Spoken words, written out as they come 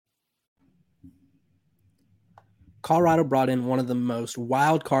Colorado brought in one of the most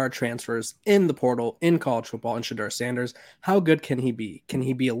wild card transfers in the portal in college football in Shedeur Sanders. How good can he be? Can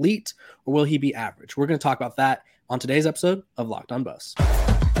he be elite or will he be average? We're going to talk about that on today's episode of Locked On Buffs.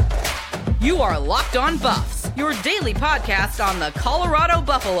 You are Locked On Buffs, your daily podcast on the Colorado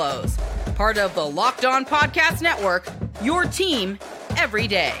Buffaloes. Part of the Locked On Podcast Network, your team every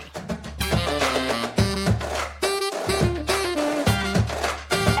day.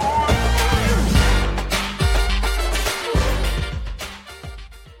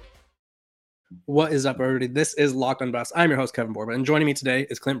 What is up, everybody? This is Locked On Buffs. I'm your host, Kevin Borba, and joining me today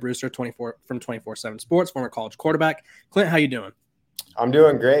is Clint Brewster, 24 from 24/7 Sports, former college quarterback. Clint, how you doing? I'm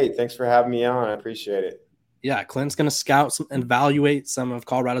doing great. Thanks for having me on. I appreciate it. Yeah, Clint's going to scout and evaluate some of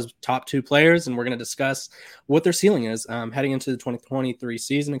Colorado's top two players, and we're going to discuss what their ceiling is heading into the 2023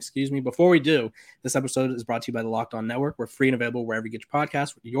 season. Before we do, this episode is brought to you by the Locked On Network. We're free and available wherever you get your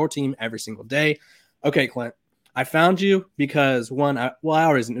podcasts with your team every single day. Okay, Clint, I found you because, I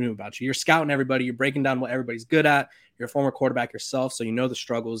always knew about you. You're scouting everybody. You're breaking down what everybody's good at. You're a former quarterback yourself, so you know the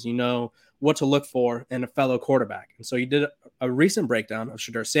struggles. You know what to look for in a fellow quarterback. And so you did a recent breakdown of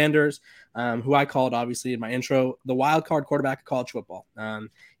Shedeur Sanders, who I called, obviously, in my intro, the wild card quarterback of college football.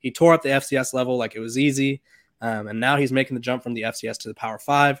 He tore up the FCS level like it was easy, and now he's making the jump from the FCS to the Power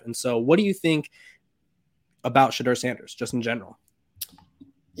 5. And so what do you think about Shedeur Sanders, just in general?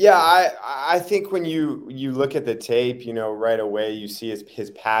 Yeah, I think when you look at the tape, right away you see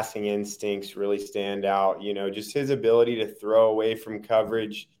his passing instincts really stand out. Just his ability to throw away from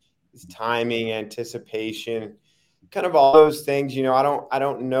coverage, his timing, anticipation, kind of all those things. I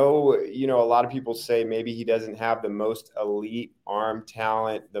don't know. A lot of people say maybe he doesn't have the most elite arm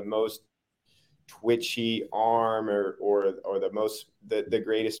talent, the most twitchy arm, or the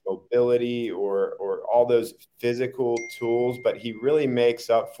greatest mobility, or all those physical tools, but he really makes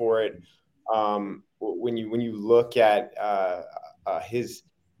up for it when you look at his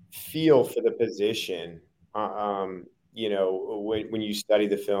feel for the position. When you study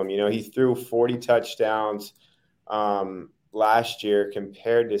the film, he threw 40 touchdowns last year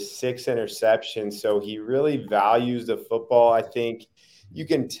compared to 6 interceptions, so he really values the football. I think you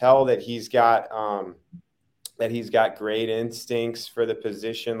can tell that he's got great instincts for the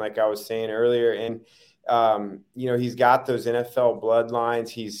position, like I was saying earlier. And, he's got those NFL bloodlines.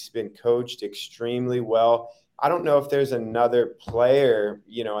 He's been coached extremely well. I don't know if there's another player,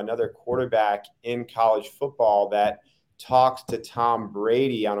 another quarterback in college football that talks to Tom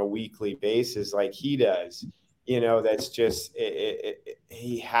Brady on a weekly basis like he does. That's just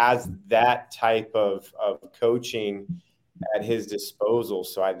he has that type of coaching at his disposal.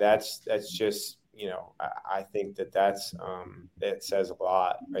 So that's just, I think that says a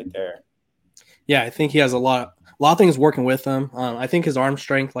lot right there. Yeah, I think he has a lot of things working with him. I think his arm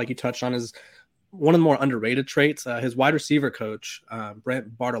strength, like you touched on, is one of the more underrated traits. His wide receiver coach,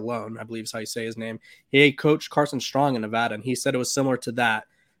 Brent Bartolone, I believe is how you say his name. He coached Carson Strong in Nevada, and he said it was similar to that.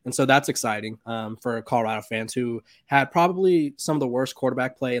 And so that's exciting for Colorado fans who had probably some of the worst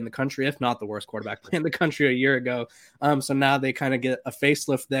quarterback play in the country, if not the worst quarterback play in the country a year ago. So now they kind of get a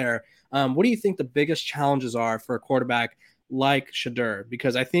facelift there. What do you think the biggest challenges are for a quarterback like Shedeur?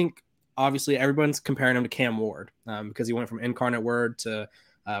 Because I think obviously everyone's comparing him to Cam Ward because he went from Incarnate Word to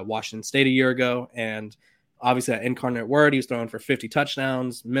Washington State a year ago. And obviously at Incarnate Word, he was throwing for 50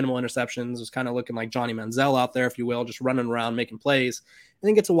 touchdowns, minimal interceptions. It was kind of looking like Johnny Manziel out there, if you will, just running around making plays. And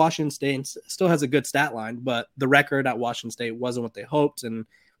then get to Washington State and still has a good stat line, but the record at Washington State wasn't what they hoped and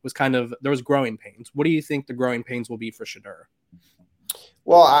was there was growing pains. What do you think the growing pains will be for Shedeur?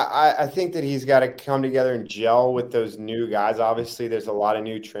 Well, I think that he's got to come together and gel with those new guys. Obviously, there's a lot of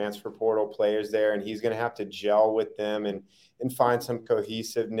new transfer portal players there, and he's going to have to gel with them and find some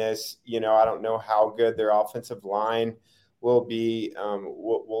cohesiveness. I don't know how good their offensive line will be.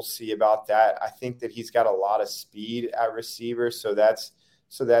 We'll see about that. I think that he's got a lot of speed at receiver, so that's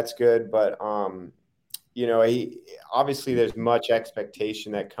good. But obviously there's much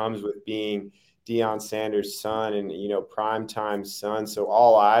expectation that comes with being Deion Sanders' son and primetime son. So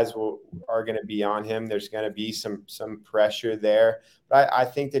all eyes are going to be on him. There's going to be some pressure there, but I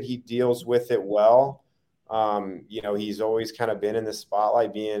think that he deals with it well. He's always kind of been in the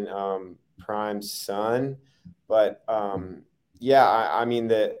spotlight, being Prime's son. But I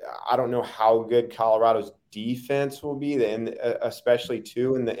don't know how good Colorado's defense will be, especially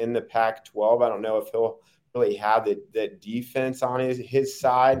too in the Pac-12. I don't know if he'll really have the defense on his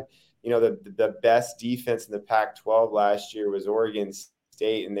side. The best defense in the Pac-12 last year was Oregon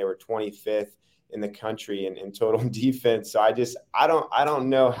State, and they were 25th in the country in total defense. So I don't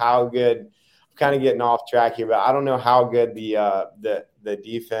know how good. I'm kind of getting off track here, but I don't know how good the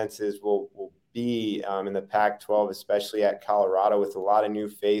defenses will be in the Pac-12, especially at Colorado, with a lot of new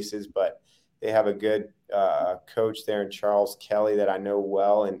faces. But they have a good coach there in Charles Kelly that I know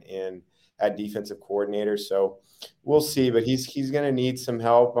well, and at defensive coordinator. So we'll see. But he's going to need some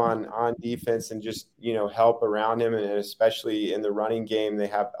help on defense and just help around him, and especially in the running game. They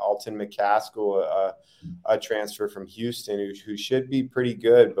have Alton McCaskill, a transfer from Houston, who should be pretty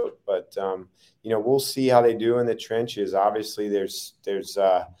good. But we'll see how they do in the trenches. Obviously, there's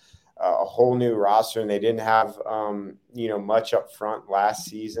a whole new roster, and they didn't have much up front last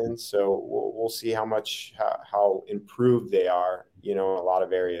season. So we'll see how improved they are, in a lot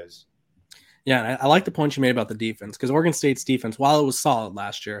of areas. Yeah, and I like the point you made about the defense, because Oregon State's defense, while it was solid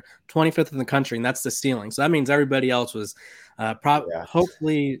last year, 25th in the country, and that's the ceiling. So that means everybody else was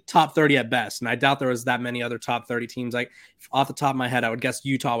hopefully top 30 at best. And I doubt there was that many other top 30 teams. Like, off the top of my head, I would guess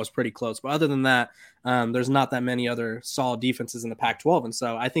Utah was pretty close. But other than that, there's not that many other solid defenses in the Pac-12. And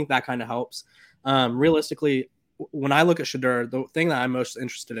so I think that kind of helps. Realistically, when I look at Shedeur, the thing that I'm most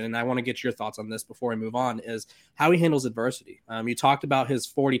interested in, and I want to get your thoughts on this before we move on, is how he handles adversity. You talked about his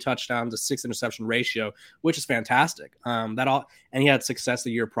 40 touchdowns to 6 interception ratio, which is fantastic. And he had success the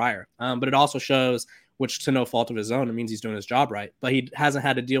year prior. But it also shows, which to no fault of his own, it means he's doing his job right. But he hasn't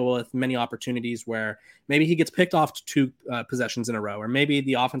had to deal with many opportunities where maybe he gets picked off 2 possessions in a row, or maybe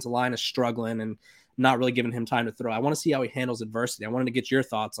the offensive line is struggling and not really giving him time to throw. I want to see how he handles adversity. I wanted to get your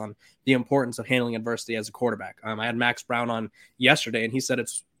thoughts on the importance of handling adversity as a quarterback. I had Max Brown on yesterday, and he said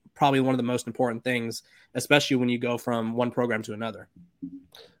it's probably one of the most important things, especially when you go from one program to another.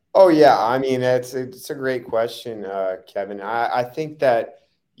 Oh yeah. I mean, it's a great question, Kevin. I think that,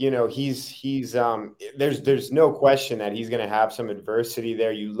 he's there's no question that he's going to have some adversity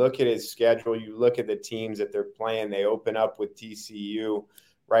there. You look at his schedule, you look at the teams that they're playing. They open up with TCU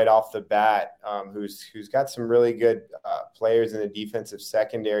right off the bat, who's got some really good players in the defensive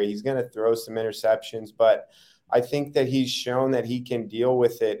secondary. He's going to throw some interceptions, but I think that he's shown that he can deal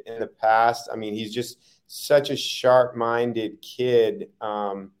with it in the past. I mean, he's just such a sharp-minded kid.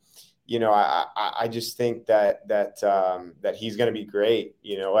 I just think that he's going to be great.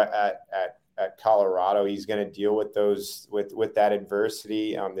 At Colorado, he's going to deal with with that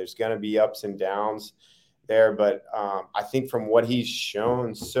adversity. There's going to be ups and downs there, but I think from what he's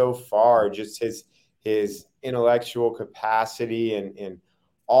shown so far, just his intellectual capacity and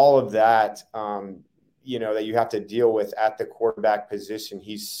all of that, that you have to deal with at the quarterback position,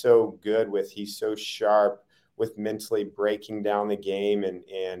 he's so good with. He's so sharp with mentally breaking down the game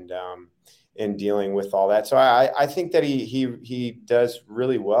and dealing with all that. So I think that he does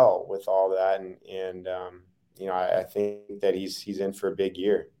really well with all that, and I think that he's in for a big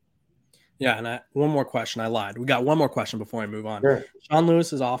year. Yeah, and one more question. I lied. We got one more question before I move on. Sure. Sean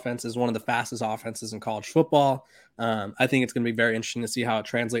Lewis's offense is one of the fastest offenses in college football. I think it's going to be very interesting to see how it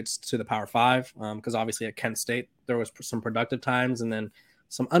translates to the Power 5, because obviously at Kent State there was some productive times and then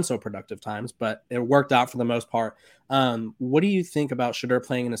some unso-productive times, but it worked out for the most part. What do you think about Shedeur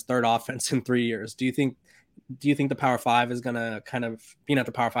playing in his third offense in 3 years? Do you think the Power 5 is going to kind of, being at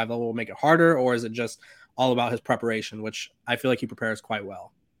the Power 5 level, will make it harder, or is it just all about his preparation, which I feel like he prepares quite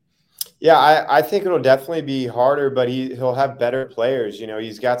well? Yeah, I think it'll definitely be harder, but he'll have better players.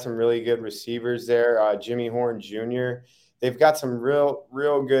 He's got some really good receivers there. Jimmy Horn Jr. They've got some real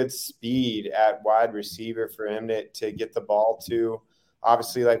good speed at wide receiver for him to get the ball to.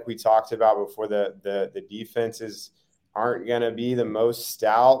 Obviously, like we talked about before, the defenses aren't going to be the most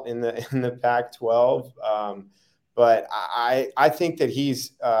stout in the Pac-12, but I think that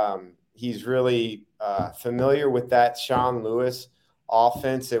he's really familiar with that Sean Lewis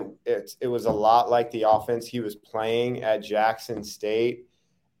offense. It was a lot like the offense he was playing at Jackson State.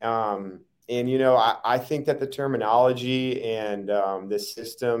 I think that the terminology and the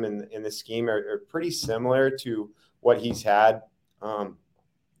system and the scheme are pretty similar to what he's had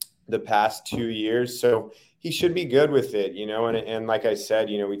the past 2 years. So he should be good with it, and like I said,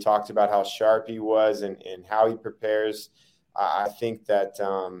 we talked about how sharp he was and how he prepares. I think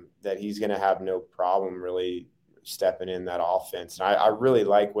that he's going to have no problem really stepping in that offense. And I really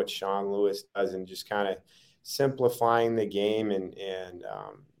like what Sean Lewis does and just kind of simplifying the game and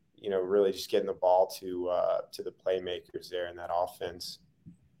really just getting the ball to the playmakers there in that offense.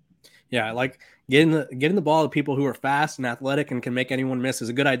 Yeah, I like getting the ball to people who are fast and athletic and can make anyone miss is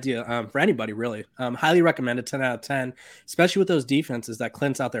a good idea for anybody, really. Highly recommended, 10 out of 10, especially with those defenses that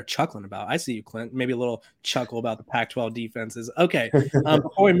Clint's out there chuckling about. I see you, Clint. Maybe a little chuckle about the Pac-12 defenses. Okay,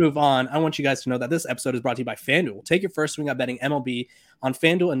 before we move on, I want you guys to know that this episode is brought to you by FanDuel. Take your first swing at betting MLB on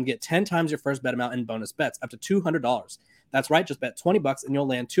FanDuel and get 10 times your first bet amount in bonus bets, up to $200. That's right, just bet $20 and you'll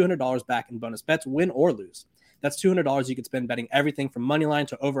land $200 back in bonus bets, win or lose. That's $200 you could spend betting everything from money line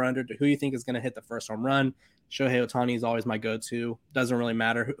to over under to who you think is going to hit the first home run. Shohei Ohtani is always my go-to. Doesn't really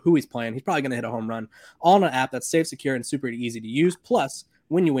matter who he's playing. He's probably going to hit a home run. All on an app that's safe, secure, and super easy to use. Plus,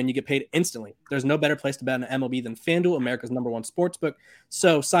 when you win, you get paid instantly. There's no better place to bet on MLB than FanDuel, America's #1 sportsbook.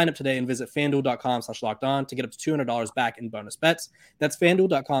 So sign up today and visit FanDuel.com/lockedon to get up to $200 back in bonus bets. That's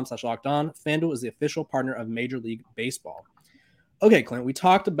FanDuel.com/lockedon. FanDuel is the official partner of Major League Baseball. Okay, Clint, we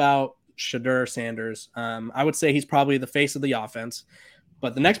talked about Shedeur Sanders. I would say he's probably the face of the offense.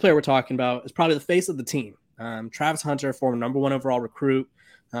 But the next player we're talking about is probably the face of the team. Travis Hunter, former #1 overall recruit,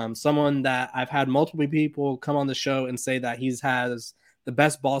 someone that I've had multiple people come on the show and say that he has the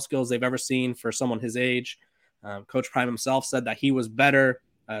best ball skills they've ever seen for someone his age. Coach Prime himself said that he was better.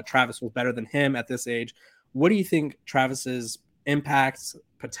 Travis was better than him at this age. What do you think Travis's impacts,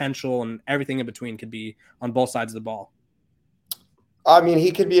 potential, and everything in between could be on both sides of the ball? I mean,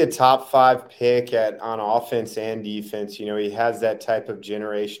 he could be a top 5 pick on offense and defense. He has that type of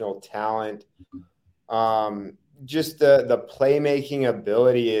generational talent. Just the playmaking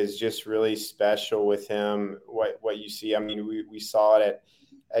ability is just really special with him. What you see, I mean, we saw it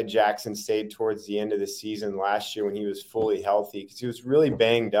at Jackson State towards the end of the season last year when he was fully healthy, because he was really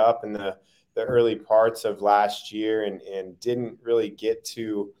banged up in the early parts of last year and didn't really get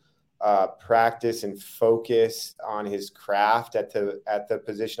to practice and focus on his craft at the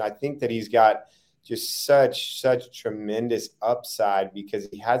position. I think that he's got just such tremendous upside because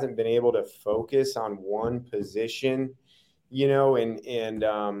he hasn't been able to focus on one position, and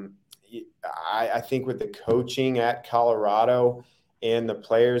I think with the coaching at Colorado and the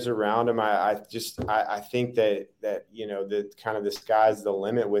players around him, I think that the kind of the sky's the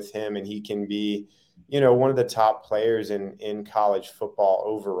limit with him, and he can be, one of the top players in college football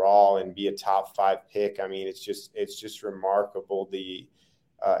overall and be a top 5 pick. I mean, it's just remarkable the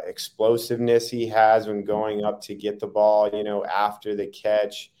explosiveness he has when going up to get the ball, after the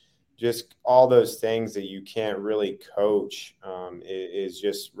catch, just all those things that you can't really coach is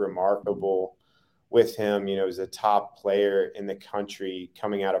just remarkable with him. He's a top player in the country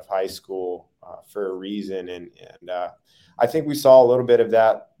coming out of high school for a reason. And I think we saw a little bit of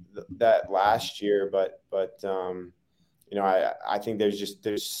that last year, but I think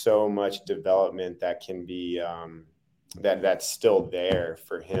there's so much development that can be that's still there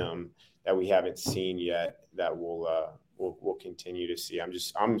for him that we haven't seen yet that we'll continue to see.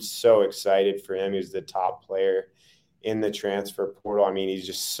 I'm so excited for him. He's the top player in the transfer portal. I mean, he's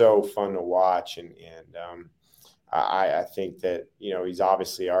just so fun to watch, and I think that he's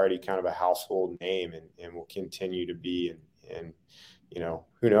obviously already kind of a household name and will continue to be, and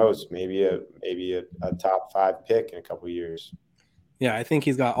who knows, maybe a top 5 pick in a couple of years. Yeah, I think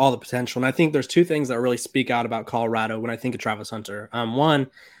he's got all the potential. And I think there's 2 things that really speak out about Colorado when I think of Travis Hunter.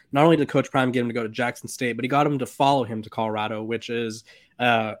 One, not only did Coach Prime get him to go to Jackson State, but he got him to follow him to Colorado, which is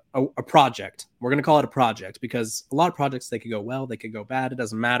a project. We're going to call it a project because a lot of projects, they could go well, they could go bad. It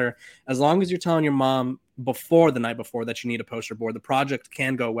doesn't matter. As long as you're telling your mom the night before that you need a poster board, the project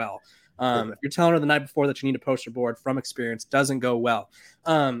can go well. If you're telling her the night before that you need a poster board, from experience, doesn't go well.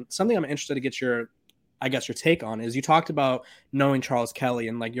 Something I'm interested to get your take on is you talked about knowing Charles Kelly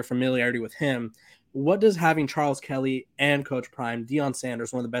and like your familiarity with him. What does having Charles Kelly and Coach Prime, Deion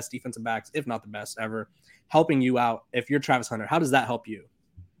Sanders, one of the best defensive backs, if not the best ever, helping you out if you're Travis Hunter? How does that help you?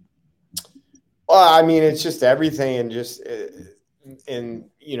 Well, I mean, it's just everything, and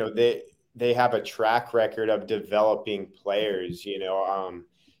they have a track record of developing players.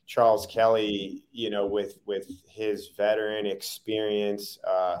 Charles Kelly, with his veteran experience,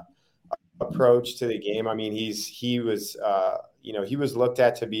 approach to the game. I mean, he was looked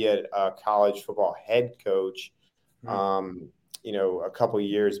at to be a college football head coach, a couple of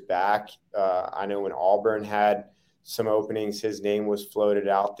years back. I know when Auburn had some openings, his name was floated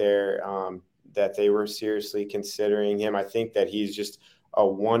out there, that they were seriously considering him. I think that he's just a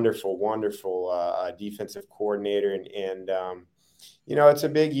wonderful defensive coordinator, and it's a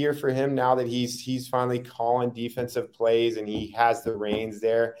big year for him now that he's finally calling defensive plays, and he has the reins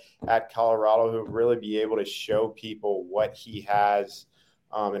there at Colorado. He'll really be able to show people what he has.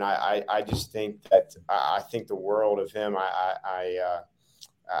 And I just think that I think the world of him. I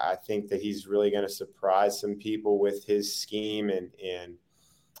think that he's really going to surprise some people with his scheme and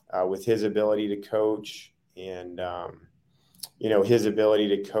with his ability to coach, and his ability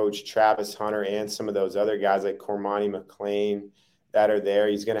to coach Travis Hunter and some of those other guys like Cormani McClain that are there.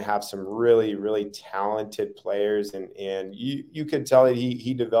 He's going to have some really, really talented players, and you could tell that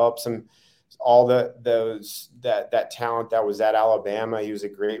he developed that talent that was at Alabama. He was a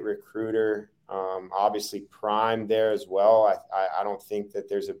great recruiter. Obviously Prime there as well. I don't think that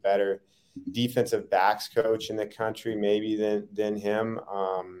there's a better defensive backs coach in the country, maybe than him.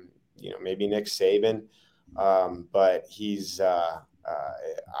 Maybe Nick Saban, but he's.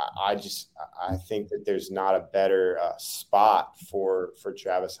 I think that there's not a better spot for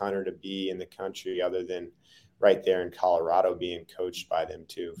Travis Hunter to be in the country other than right there in Colorado, being coached by them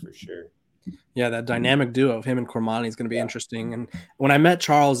too, for sure. Yeah, that dynamic duo of him and Cormani is going to be interesting. And when I met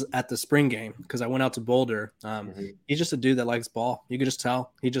Charles at the spring game, because I went out to Boulder, he's just a dude that likes ball. You could just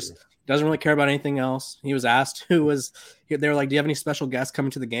tell. He just doesn't really care about anything else. He was asked they were like, do you have any special guests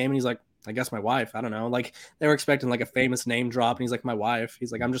coming to the game? And he's like, I guess my wife. I don't know. Like, they were expecting like a famous name drop, and he's like, my wife.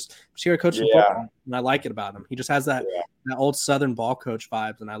 He's like, I'm just here coaching football, and I like it about him. He just has that old Southern ball coach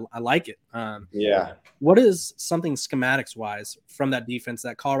vibes, and I like it. What is something schematics wise from that defense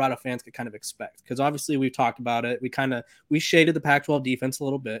that Colorado fans could kind of expect? Because obviously we've talked about it. We shaded the Pac-12 defense a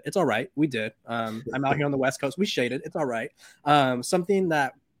little bit. It's all right. We did. I'm out here on the West Coast. We shaded. It's all right. Something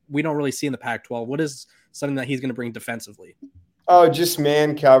that we don't really see in the Pac-12. What is something that he's going to bring defensively? Oh, just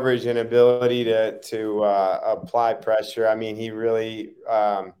man coverage and ability to apply pressure. I mean, he really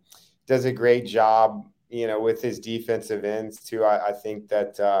does a great job, with his defensive ends too. I think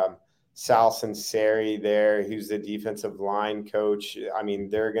that Sal Sunseri there, who's the defensive line coach, I mean,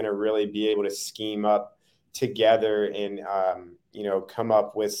 they're going to really be able to scheme up together and, come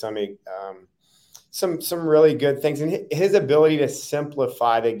up with some really good things. And his ability to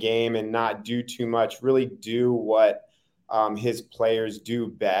simplify the game and not do too much, really do what his players do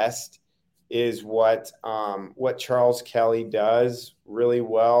best, is what Charles Kelly does really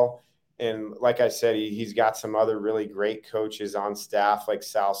well. And like I said, he's got some other really great coaches on staff, like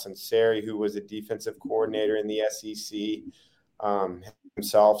Sal Sunseri, who was a defensive coordinator in the SEC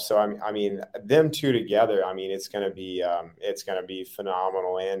himself. So I mean, them two together, I mean, it's going to be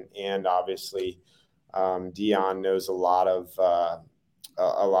phenomenal. And obviously, Dion knows a lot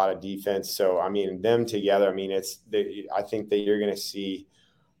of defense. So, I mean, them together, I mean, I think that you're going to see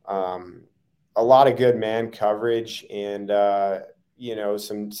a lot of good man coverage and,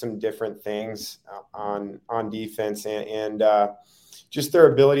 some different things on defense and just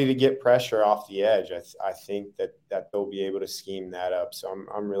their ability to get pressure off the edge. I think that they'll be able to scheme that up. So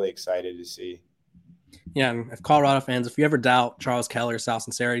I'm really excited to see. Yeah, and if Colorado fans, if you ever doubt Charles Kelly or Sal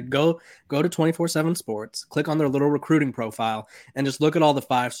Sunseri, go to 24/7 Sports, click on their little recruiting profile, and just look at all the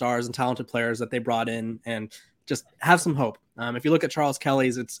 5 stars and talented players that they brought in, and just have some hope. If you look at Charles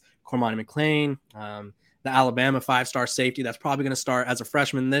Kelly's, it's Cormani McClain, the Alabama 5-star safety that's probably going to start as a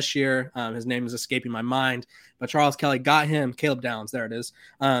freshman this year. His name is escaping my mind, but Charles Kelly got him, Caleb Downs, there it is,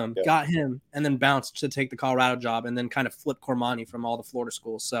 got him, and then bounced to take the Colorado job, and then kind of flipped Cormani from all the Florida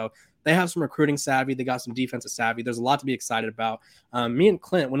schools. So they have some recruiting savvy. They got some defensive savvy. There's a lot to be excited about. Me and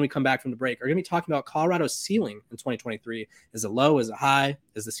Clint, when we come back from the break, are going to be talking about Colorado's ceiling in 2023. Is it low? Is it high?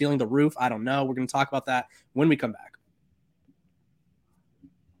 Is the ceiling the roof? I don't know. We're going to talk about that when we come back.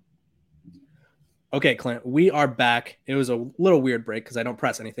 Okay, Clint, we are back. It was a little weird break because I don't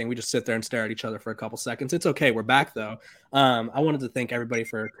press anything. We just sit there and stare at each other for a couple seconds. It's okay. We're back, though. I wanted to thank everybody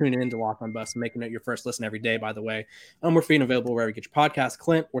for tuning in to Lock on Buffs and making it your first listen every day, by the way. We're free and available wherever you get your podcast.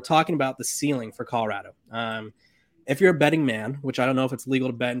 Clint, we're talking about the ceiling for Colorado. If you're a betting man, which I don't know if it's legal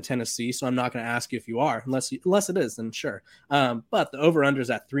to bet in Tennessee, so I'm not going to ask you if you are, unless it is, then sure. But the over-under is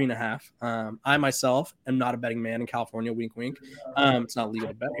at 3.5. I myself am not a betting man in California, wink, wink. It's not legal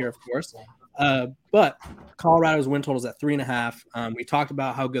to bet here, of course. But Colorado's win total is at 3.5. We talked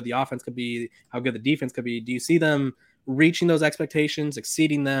about how good the offense could be, how good the defense could be. Do you see them reaching those expectations,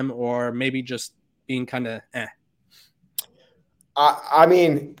 exceeding them, or maybe just being kind of eh? I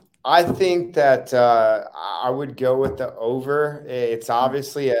mean, I think that I would go with the over. It's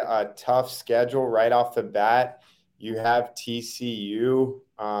obviously a tough schedule right off the bat. You have TCU.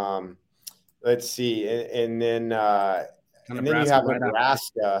 Let's see, and then you have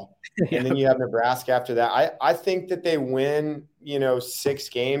Nebraska, and then you have Nebraska after that. I think that they win, 6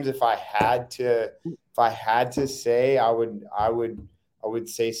 games. If I had to say, I would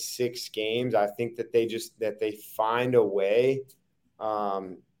say 6 games. I think that they find a way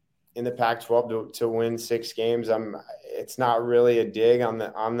in the Pac-12 to win 6 games. It's not really a dig on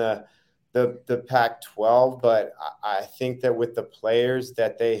the Pac-12, but I think that with the players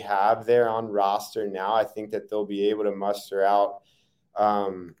that they have there on roster now, I think that they'll be able to muster out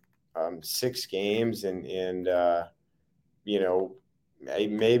 6 games, and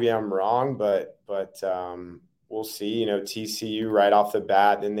maybe I'm wrong, but we'll see. TCU right off the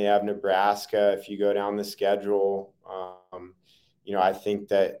bat, then they have Nebraska. If you go down the schedule, I think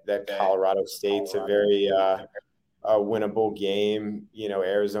that Colorado State's a very winnable game.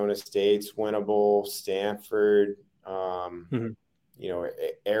 Arizona State's winnable, Stanford.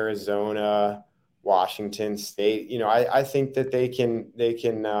 Arizona, Washington State. I think that they can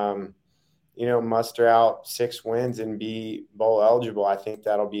muster out 6 wins and be bowl eligible. I think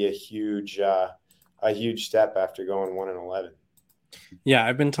that'll be a huge step after going 1-11. Yeah,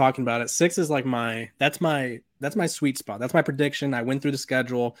 I've been talking about it. 6 is like that's my sweet spot. That's my prediction. I went through the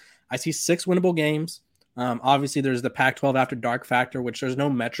schedule. I see 6 winnable games. Obviously, there's the Pac-12 after dark factor, which there's no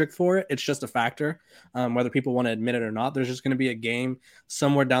metric for it. It's just a factor, whether people want to admit it or not. There's just going to be a game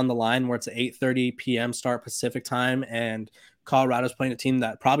somewhere down the line where it's an 8:30 p.m. start Pacific time, and Colorado's playing a team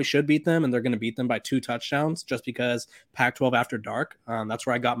that probably should beat them, and they're going to beat them by 2 touchdowns just because Pac-12 after dark. That's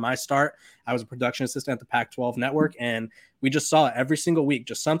where I got my start. I was a production assistant at the Pac-12 network, and we just saw it every single week.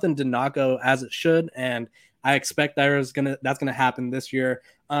 Just something did not go as it should, and I expect that's gonna happen this year.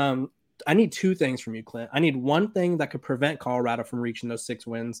 I need 2 things from you, Clint. I need one thing that could prevent Colorado from reaching those 6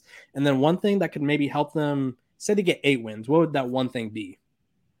 wins, and then one thing that could maybe help them, say they get 8 wins. What would that one thing be?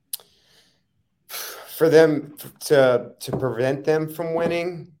 For them to prevent them from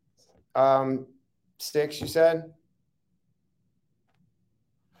winning 6, you said?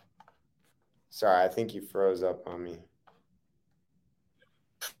 Sorry, I think you froze up on me.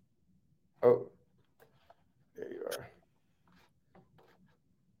 Oh, there you are.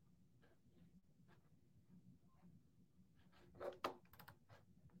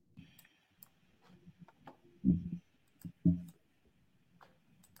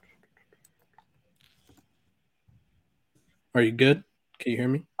 Are you good? Can you hear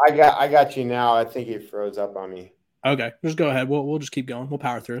me? I got you now. I think it froze up on me. Okay, just go ahead. We'll just keep going. We'll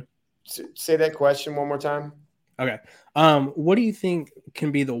power through. Say that question one more time. Okay. What do you think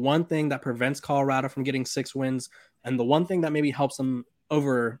can be the one thing that prevents Colorado from getting 6 wins, and the one thing that maybe helps them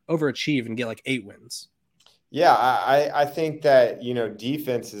overachieve and get like 8 wins? Yeah, I think that,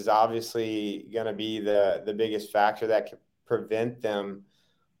 defense is obviously going to be the biggest factor that could prevent them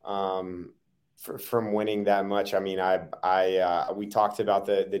from winning that much. I mean, we talked about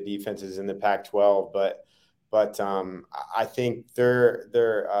the defenses in the Pac-12, but I think their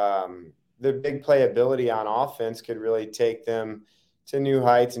big playability on offense could really take them to new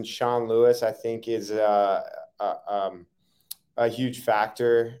heights. And Sean Lewis, I think, is a huge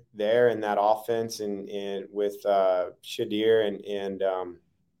factor there in that offense, and with Shedeur and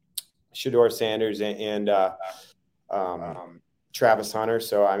Shedeur Sanders and Travis Hunter.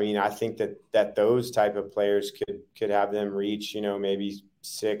 So, I mean, I think that those type of players could have them reach, maybe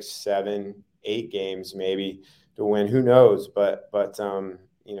 6, 7, 8 games maybe to win. Who knows? But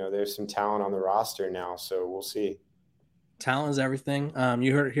there's some talent on the roster now, so we'll see. Talent is everything.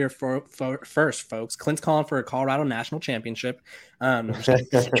 You heard it here first, folks. Clint's calling for a Colorado national championship. No,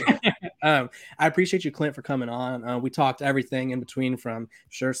 I appreciate you, Clint, for coming on. We talked everything in between, from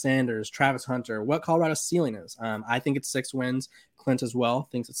Shedeur Sanders, Travis Hunter, what Colorado's ceiling is. I think it's 6 wins. Clint as well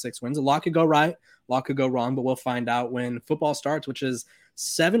thinks it's 6 wins. A lot could go right, a lot could go wrong, but we'll find out when football starts, which is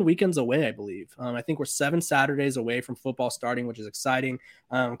 7 weekends away, I believe. I think we're 7 Saturdays away from football starting, which is exciting.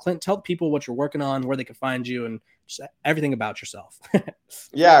 Clint, tell people what you're working on, where they can find you, and just everything about yourself.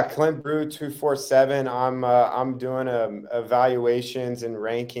 Yeah, Clint Brew 247. I'm doing evaluations and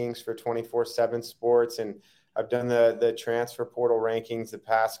rankings for 24/7 Sports, and I've done the transfer portal rankings the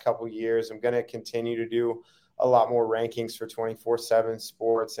past couple years. I'm going to continue to do a lot more rankings for 24/7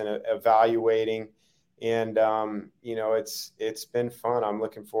 Sports and evaluating. And it's been fun. I'm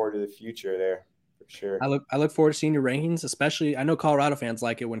looking forward to the future there. Sure. I look forward to seeing your rankings, especially I know Colorado fans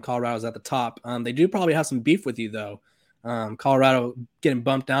like it when Colorado's at the top. They do probably have some beef with you, though. Colorado getting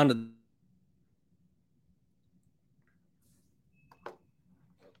bumped down to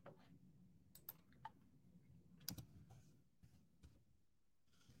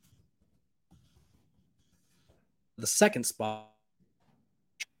the second spot.